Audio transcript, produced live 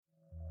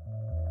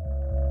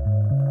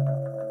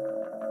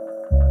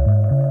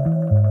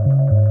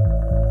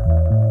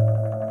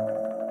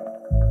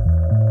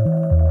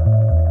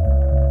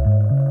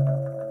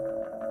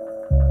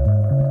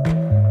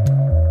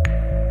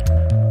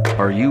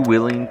Are you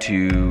willing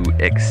to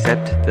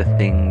accept the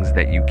things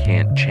that you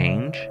can't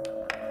change?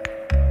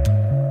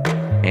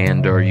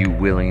 And are you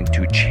willing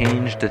to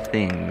change the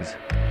things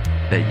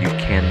that you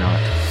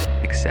cannot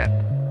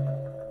accept?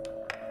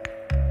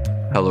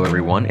 Hello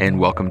everyone, and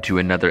welcome to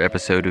another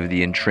episode of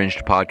the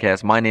Entrenched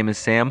Podcast. My name is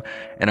Sam,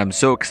 and I'm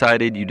so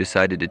excited you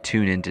decided to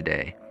tune in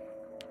today.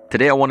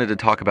 Today I wanted to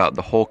talk about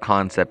the whole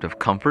concept of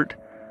comfort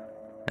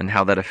and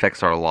how that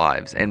affects our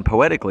lives. And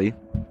poetically,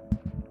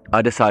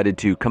 I decided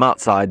to come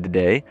outside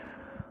today.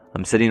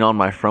 I'm sitting on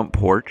my front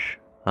porch.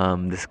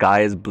 The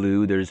sky is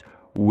blue. There's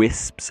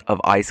wisps of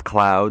ice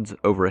clouds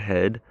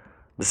overhead.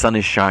 The sun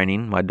is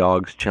shining. My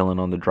dog's chilling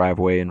on the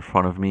driveway in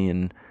front of me,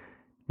 and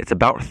it's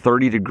about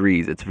 30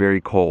 degrees. It's very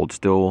cold,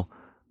 still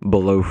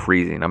below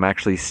freezing. I'm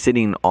actually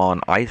sitting on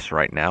ice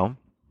right now.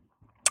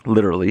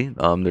 Literally,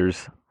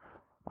 there's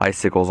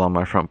icicles on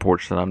my front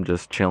porch that I'm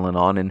just chilling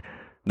on, and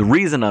the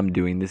reason I'm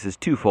doing this is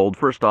twofold.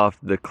 First off,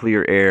 the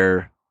clear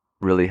air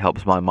really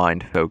helps my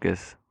mind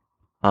focus.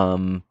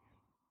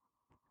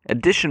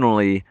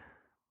 Additionally,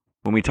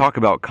 when we talk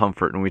about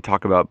comfort and we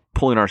talk about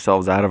pulling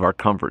ourselves out of our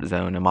comfort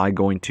zone, am I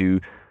going to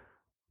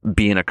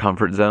be in a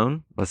comfort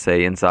zone, let's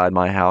say inside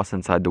my house,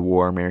 inside the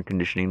warm air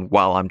conditioning,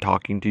 while I'm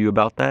talking to you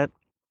about that?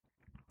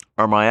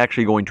 Or am I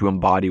actually going to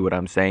embody what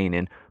I'm saying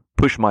and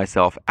push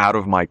myself out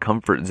of my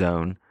comfort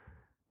zone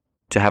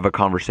to have a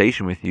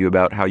conversation with you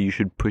about how you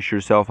should push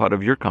yourself out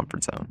of your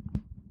comfort zone?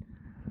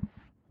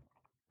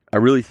 I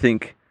really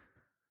think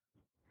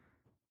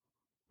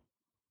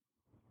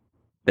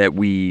that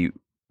we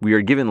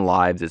are given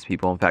lives as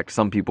people. In fact,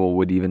 some people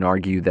would even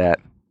argue that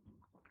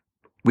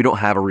we don't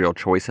have a real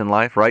choice in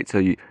life, right?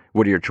 So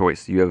what are your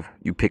choices?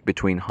 You pick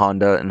between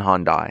Honda and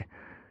Hyundai.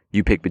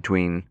 You pick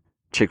between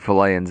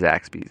Chick-fil-A and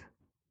Zaxby's.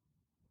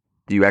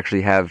 Do you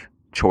actually have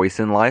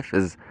choice in life?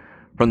 Is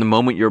from the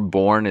moment you're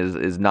born,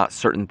 is not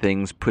certain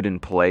things put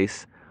in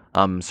place,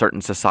 certain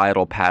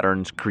societal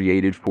patterns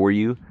created for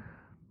you?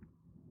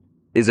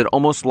 Is it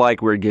almost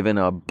like we're given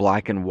a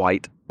black and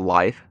white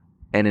life,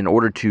 and in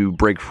order to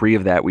break free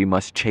of that, we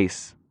must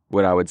chase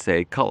what I would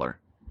say color?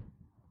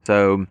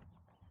 So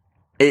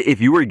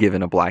if you were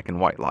given a black and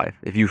white life,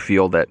 if you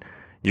feel that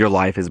your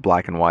life is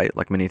black and white,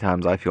 like many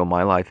times I feel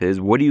my life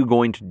is, what are you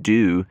going to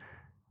do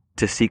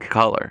to seek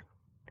color,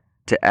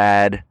 to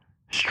add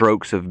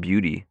strokes of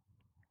beauty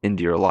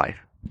into your life?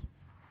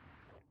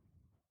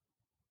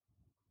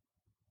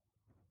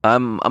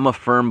 I'm a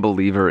firm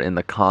believer in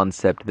the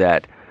concept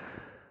that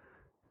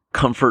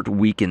comfort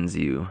weakens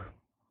you.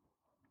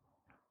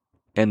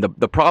 And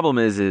the problem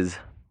is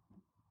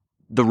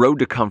the road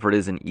to comfort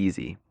isn't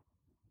easy.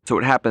 So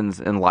what happens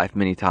in life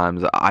many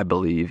times, I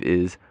believe,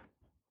 is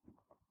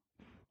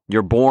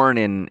you're born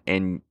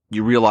and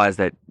you realize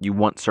that you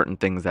want certain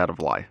things out of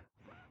life.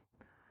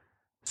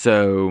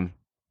 So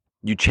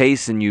you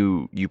chase and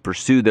you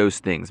pursue those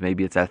things.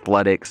 Maybe it's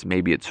athletics,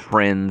 maybe it's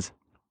friends,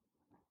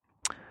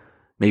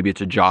 maybe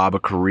it's a job, a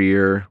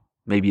career,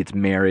 maybe it's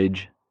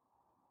marriage.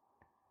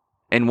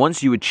 And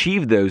once you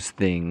achieve those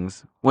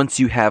things, once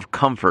you have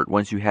comfort,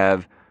 once you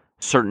have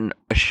certain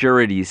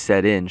assurities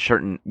set in,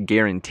 certain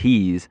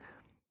guarantees,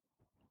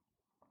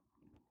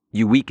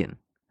 you weaken.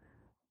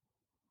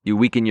 You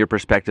weaken your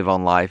perspective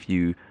on life.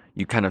 You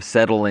kind of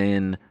settle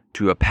in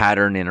to a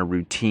pattern and a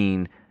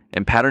routine.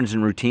 And patterns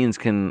and routines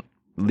can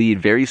lead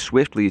very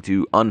swiftly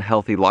to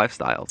unhealthy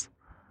lifestyles.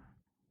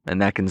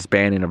 And that can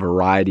span in a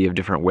variety of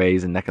different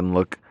ways, and that can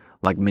look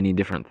like many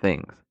different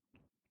things.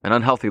 An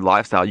unhealthy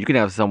lifestyle, you can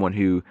have someone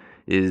who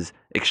is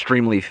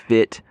extremely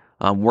fit,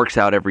 works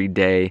out every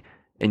day,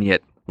 and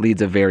yet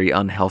leads a very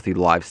unhealthy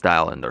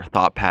lifestyle in their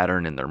thought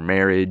pattern, in their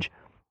marriage,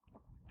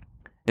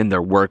 in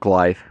their work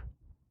life,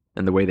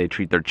 in the way they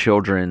treat their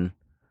children.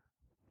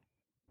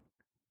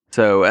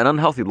 So an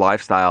unhealthy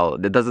lifestyle,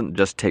 that doesn't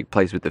just take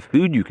place with the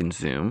food you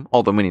consume,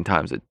 although many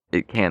times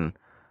it can.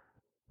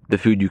 The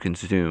food you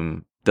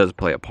consume does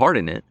play a part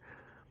in it.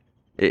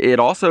 It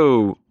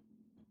also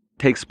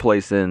takes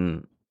place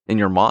in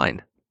your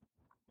mind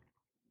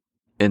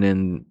and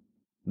in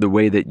the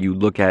way that you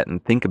look at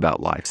and think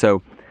about life.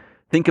 So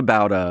think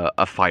about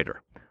a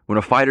fighter. When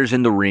a fighter's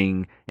in the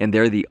ring and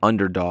they're the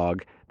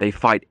underdog, they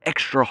fight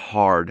extra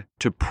hard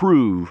to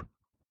prove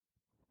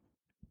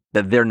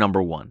that they're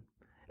number one.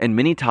 And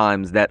many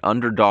times that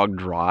underdog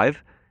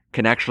drive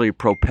can actually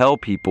propel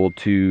people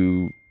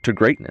to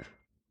greatness.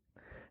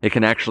 It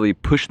can actually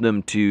push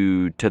them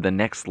to the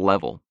next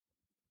level.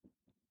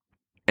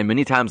 And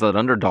many times that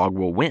underdog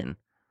will win.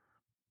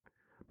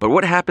 But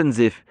what happens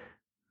if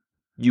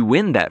you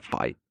win that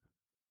fight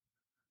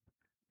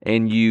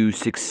and you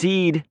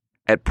succeed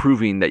at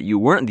proving that you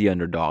weren't the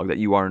underdog, that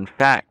you are in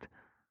fact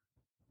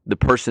the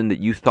person that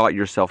you thought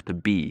yourself to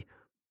be?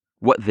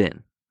 What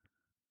then?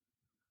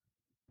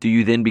 Do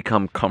you then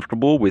become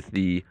comfortable with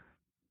the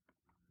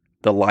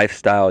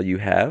lifestyle you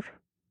have?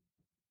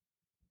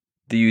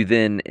 Do you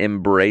then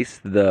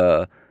embrace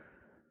the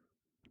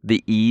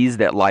ease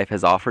that life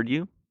has offered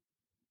you?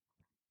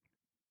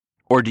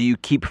 Or do you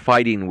keep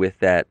fighting with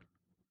that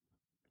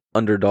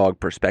underdog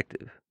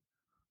perspective?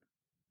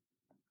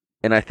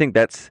 And I think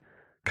that's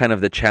kind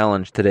of the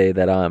challenge today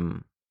that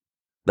I'm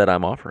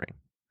offering.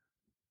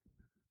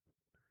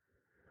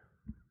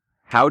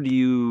 How do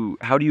you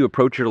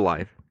approach your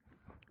life?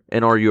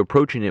 And are you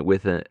approaching it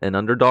with an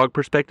underdog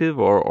perspective,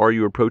 or are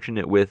you approaching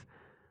it with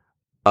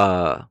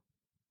a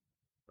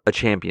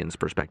champion's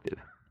perspective?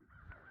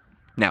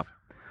 Now,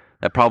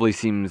 that probably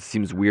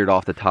seems weird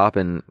off the top,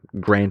 and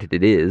granted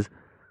it is.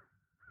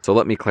 So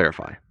let me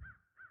clarify.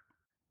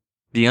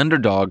 The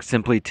underdog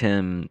simply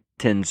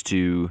tends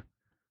to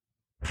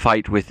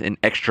fight with an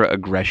extra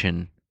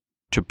aggression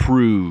to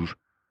prove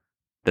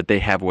that they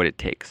have what it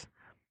takes.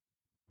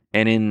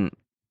 And in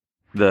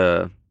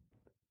the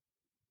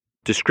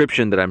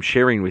description that I'm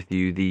sharing with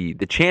you,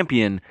 the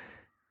champion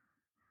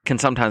can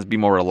sometimes be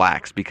more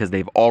relaxed because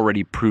they've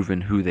already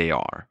proven who they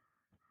are.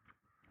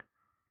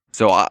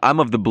 So I'm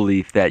of the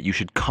belief that you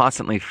should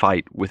constantly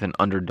fight with an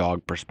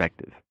underdog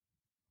perspective.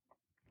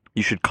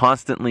 You should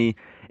constantly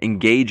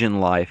engage in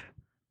life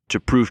to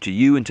prove to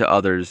you and to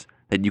others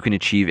that you can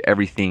achieve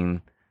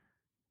everything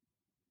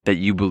that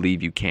you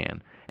believe you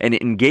can. And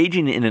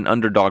engaging in an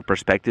underdog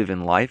perspective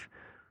in life,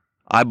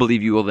 I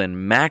believe you will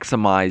then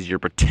maximize your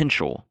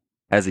potential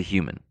as a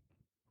human.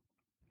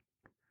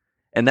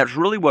 And that's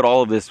really what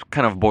all of this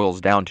kind of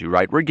boils down to,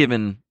 right? We're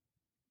given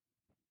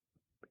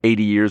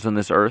 80 years on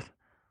this earth,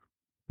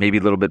 maybe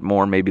a little bit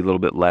more, maybe a little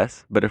bit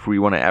less. But if we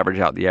want to average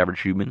out the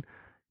average human,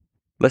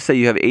 let's say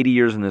you have 80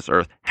 years on this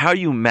earth. How are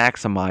you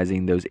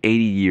maximizing those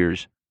 80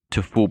 years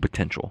to full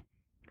potential?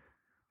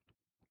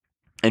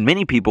 And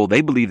many people,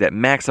 they believe that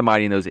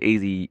maximizing those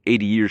 80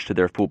 years to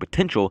their full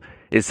potential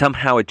is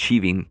somehow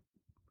achieving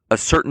a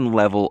certain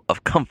level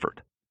of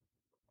comfort.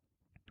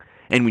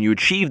 And when you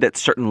achieve that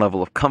certain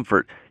level of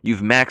comfort,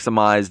 you've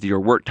maximized your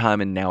work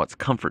time and now it's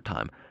comfort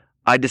time.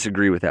 I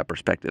disagree with that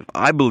perspective.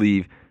 I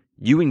believe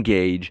you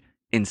engage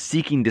in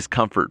seeking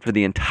discomfort for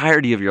the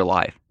entirety of your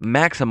life,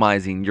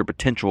 maximizing your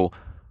potential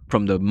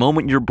from the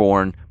moment you're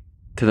born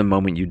to the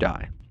moment you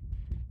die.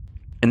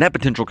 And that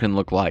potential can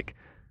look like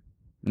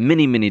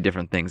many, many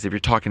different things. If you're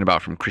talking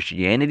about from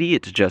Christianity,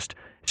 it's just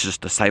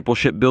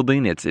discipleship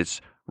building, it's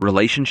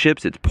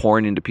relationships, it's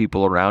pouring into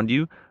people around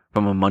you.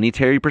 From a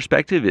monetary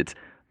perspective, it's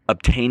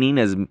obtaining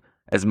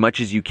as much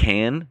as you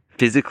can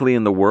physically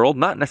in the world,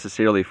 not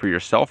necessarily for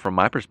yourself from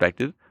my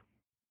perspective.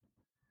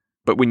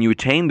 But when you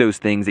attain those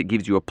things, it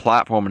gives you a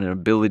platform and an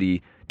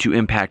ability to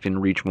impact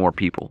and reach more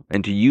people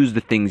and to use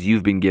the things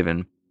you've been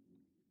given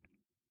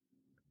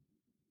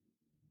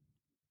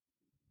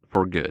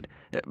for good.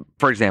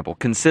 For example,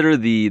 consider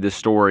the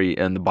story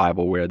in the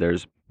Bible where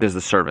there's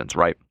the servants,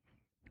 right?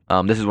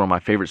 This is one of my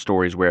favorite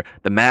stories where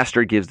the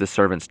master gives the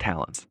servants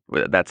talents.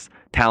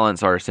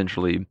 Talents are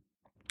essentially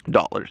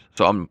dollars.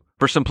 So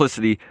for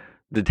simplicity,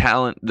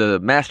 the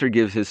master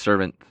gives his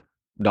servant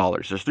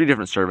dollars. There's 3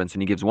 different servants,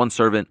 and he gives one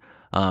servant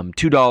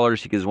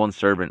 $2, he gives one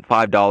servant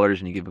 $5,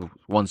 and he gives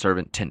one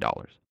servant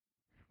 $10.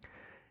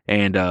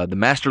 And the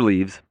master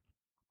leaves,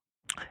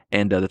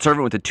 and the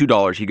servant with the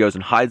 $2, he goes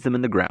and hides them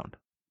in the ground.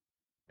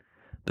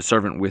 The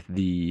servant with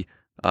the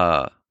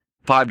 $5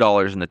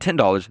 and the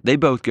 $10, they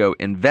both go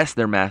invest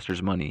their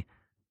master's money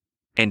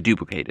and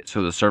duplicate it.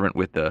 So the servant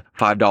with the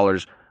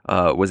 $5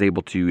 was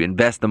able to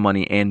invest the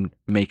money and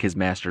make his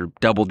master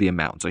double the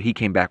amount. So he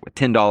came back with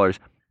 $10.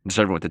 The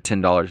servant with the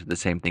 $10 did the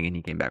same thing, and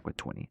he came back with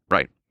 20,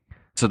 right?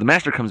 So the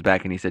master comes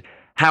back and he said,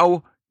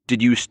 "How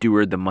did you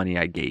steward the money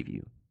I gave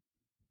you?"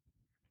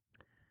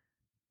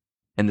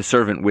 And the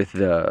servant with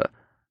the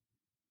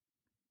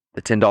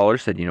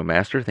 $10 said,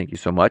 "Master, thank you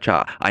so much.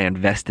 I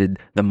invested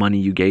the money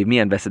you gave me.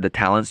 I invested the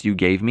talents you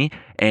gave me,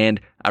 and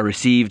I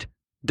received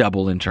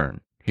double in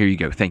turn. Here you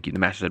go. Thank you." The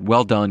master said,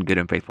 "Well done, good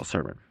and faithful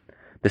servant."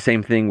 The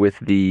same thing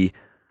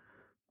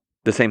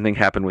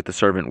happened with the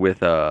servant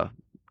with, of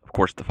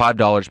course, the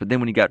 $5. But then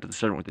when he got to the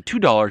servant with the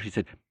 $2, he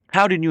said,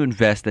 "How did you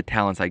invest the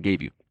talents I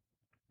gave you?"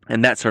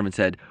 And that servant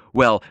said,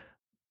 "Well,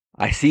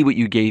 I see what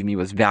you gave me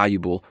was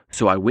valuable,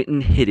 so I went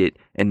and hid it,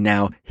 and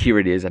now here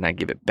it is, and I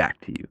give it back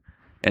to you."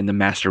 And the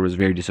master was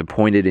very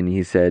disappointed, and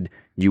he said,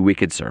 "You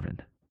wicked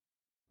servant."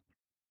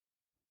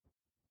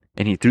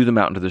 And he threw them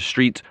out into the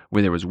streets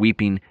where there was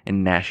weeping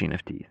and gnashing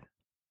of teeth.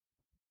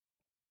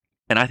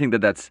 And I think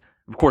that's,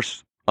 of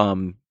course,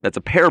 that's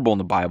a parable in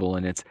the Bible,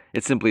 and it's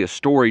simply a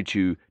story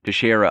to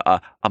share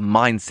a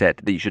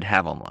mindset that you should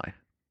have on life.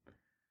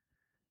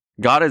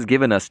 God has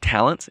given us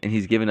talents, and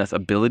He's given us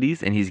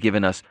abilities, and He's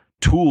given us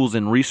tools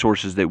and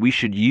resources that we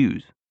should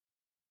use.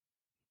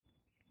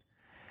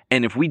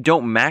 And if we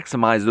don't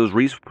maximize those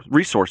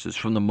resources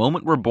from the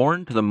moment we're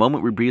born to the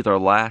moment we breathe our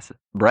last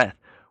breath,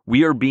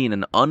 we are being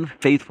an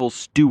unfaithful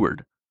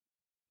steward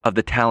of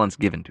the talents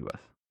given to us.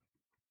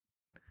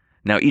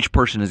 Now, each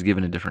person is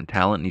given a different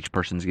talent, and each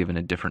person is given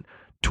a different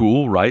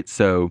tool, right?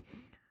 So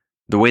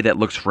the way that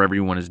looks for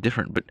everyone is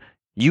different, but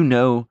you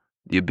know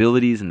the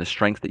abilities and the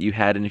strengths that you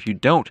had, and if you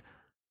don't,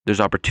 there's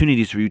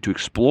opportunities for you to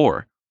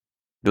explore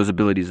those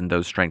abilities and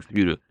those strengths, for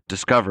you to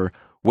discover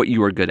what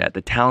you are good at,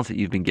 the talents that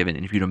you've been given,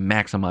 and for you to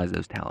maximize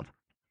those talents.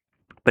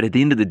 But at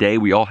the end of the day,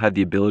 we all have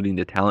the ability and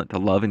the talent to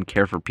love and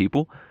care for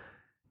people,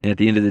 and at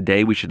the end of the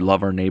day, we should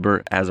love our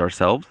neighbor as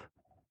ourselves.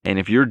 And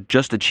if you're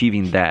just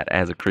achieving that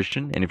as a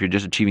Christian, and if you're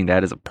just achieving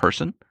that as a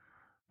person,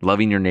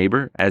 loving your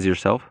neighbor as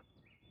yourself,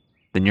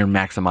 then you're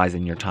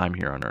maximizing your time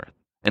here on earth.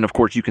 And of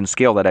course, you can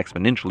scale that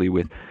exponentially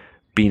with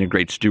being a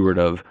great steward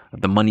of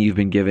the money you've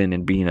been given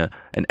and being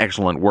an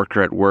excellent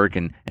worker at work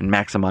and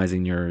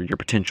maximizing your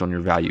potential and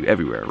your value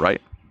everywhere,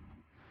 right?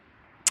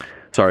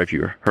 Sorry if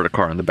you heard a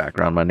car in the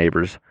background. My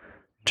neighbor's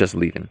just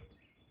leaving.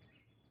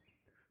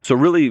 So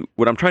really,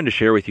 what I'm trying to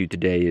share with you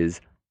today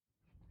is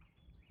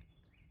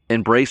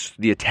embrace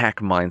the attack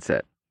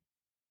mindset.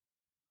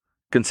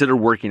 Consider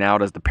working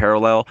out as the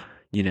parallel.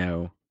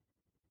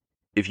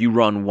 If you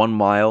run 1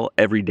 mile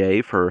every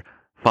day for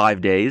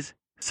 5 days,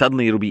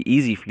 suddenly it'll be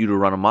easy for you to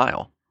run a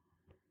mile.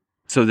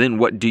 So then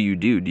what do?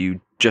 Do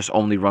you just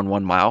only run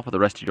 1 mile for the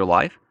rest of your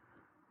life?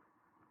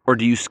 Or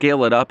do you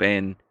scale it up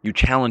and you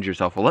challenge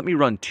yourself? Well, let me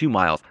run 2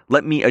 miles.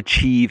 Let me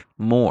achieve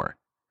more.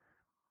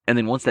 And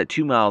then once that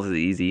 2 miles is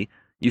easy,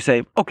 you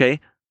say,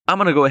 okay, I'm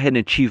going to go ahead and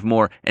achieve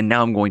more. And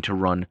now I'm going to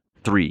run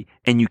 3.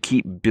 And you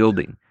keep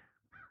building.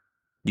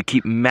 You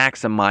keep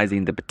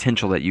maximizing the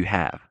potential that you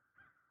have.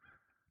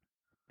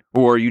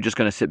 Or are you just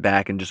going to sit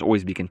back and just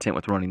always be content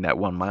with running that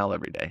 1 mile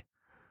every day?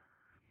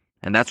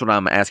 And that's what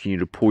I'm asking you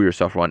to pull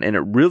yourself on. And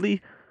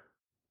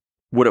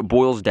what it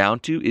boils down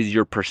to is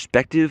your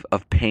perspective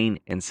of pain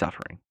and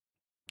suffering.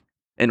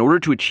 In order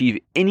to achieve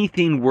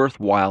anything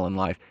worthwhile in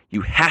life,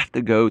 you have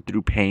to go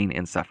through pain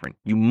and suffering.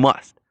 You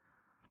must.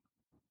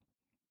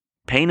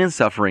 Pain and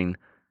suffering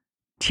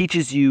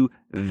teaches you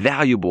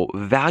valuable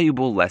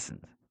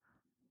lessons.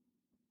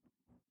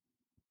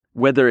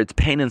 Whether it's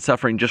pain and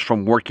suffering just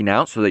from working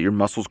out so that your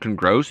muscles can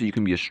grow so you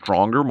can be a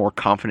stronger, more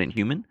confident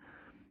human.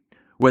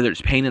 Whether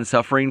it's pain and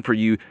suffering for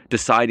you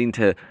deciding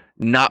to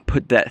not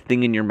put that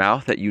thing in your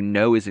mouth that you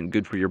know isn't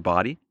good for your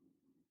body.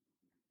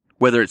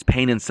 Whether it's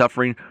pain and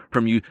suffering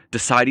from you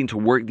deciding to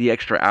work the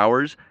extra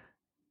hours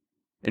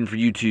and for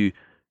you to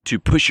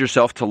push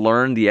yourself to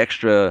learn the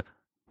extra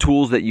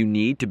tools that you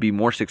need to be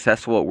more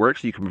successful at work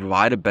so you can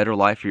provide a better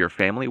life for your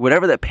family.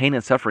 Whatever that pain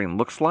and suffering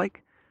looks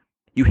like,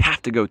 you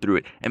have to go through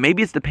it. And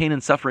maybe it's the pain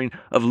and suffering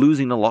of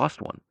losing a loved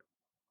one.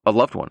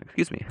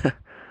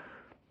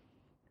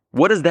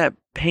 What is that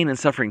pain and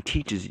suffering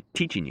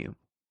teaching you?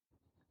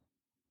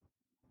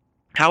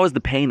 How is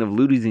the pain of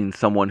losing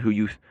someone who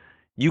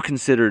you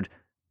considered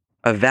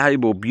a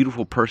valuable,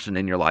 beautiful person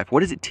in your life?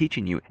 What is it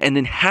teaching you? And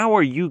then how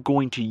are you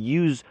going to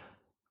use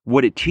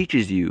what it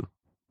teaches you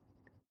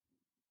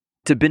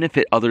to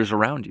benefit others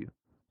around you?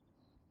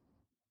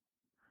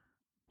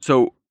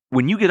 So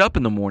when you get up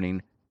in the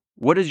morning,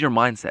 what is your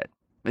mindset?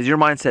 Is your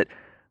mindset,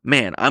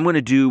 man, I'm going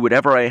to do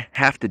whatever I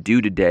have to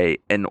do today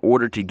in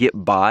order to get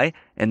by,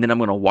 and then I'm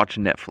going to watch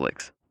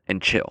Netflix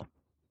and chill?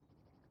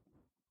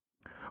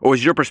 Or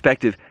is your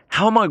perspective,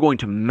 how am I going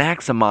to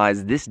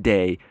maximize this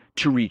day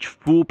to reach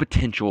full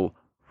potential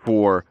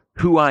for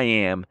who I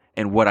am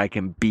and what I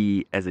can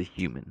be as a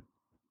human?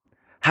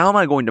 How am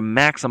I going to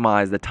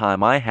maximize the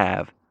time I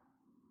have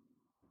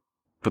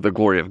for the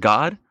glory of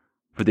God,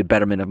 for the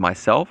betterment of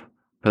myself,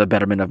 for the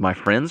betterment of my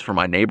friends, for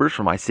my neighbors,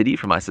 for my city,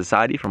 for my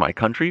society, for my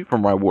country, for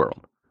my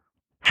world?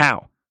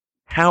 How?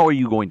 How are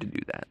you going to do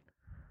that?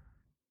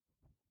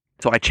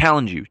 So I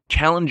challenge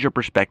your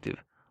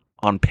perspective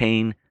on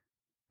pain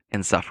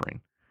and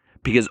suffering.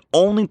 Because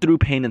only through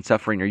pain and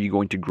suffering are you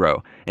going to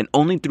grow. And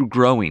only through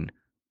growing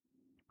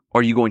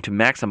are you going to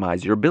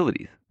maximize your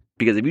abilities.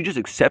 Because if you just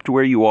accept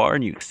where you are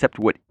and you accept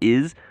what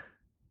is,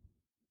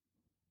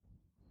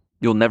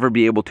 you'll never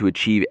be able to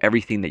achieve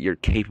everything that you're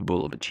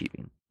capable of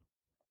achieving.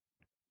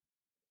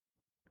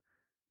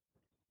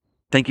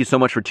 Thank you so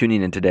much for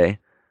tuning in today.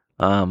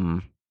 I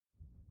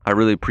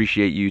really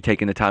appreciate you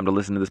taking the time to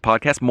listen to this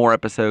podcast. More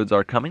episodes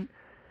are coming.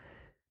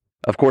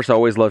 Of course, I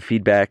always love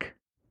feedback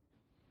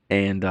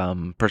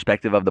and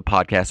perspective of the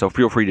podcast, so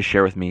feel free to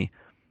share with me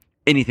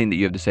anything that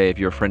you have to say if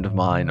you're a friend of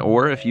mine,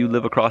 or if you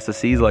live across the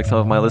seas like some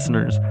of my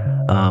listeners,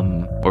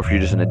 or if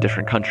you're just in a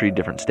different country,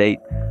 different state.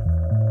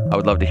 I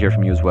would love to hear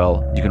from you as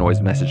well. You can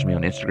always message me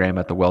on Instagram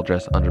at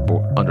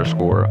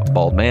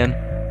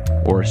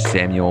 @thewelldressed_bald_man or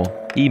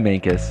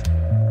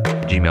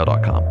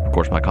SamuelEMancus@gmail.com. Of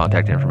course, my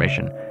contact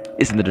information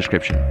is in the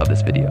description of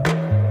this video.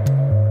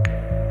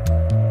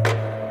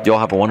 Y'all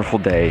have a wonderful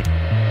day.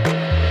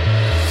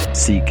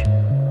 Seek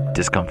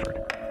discomfort.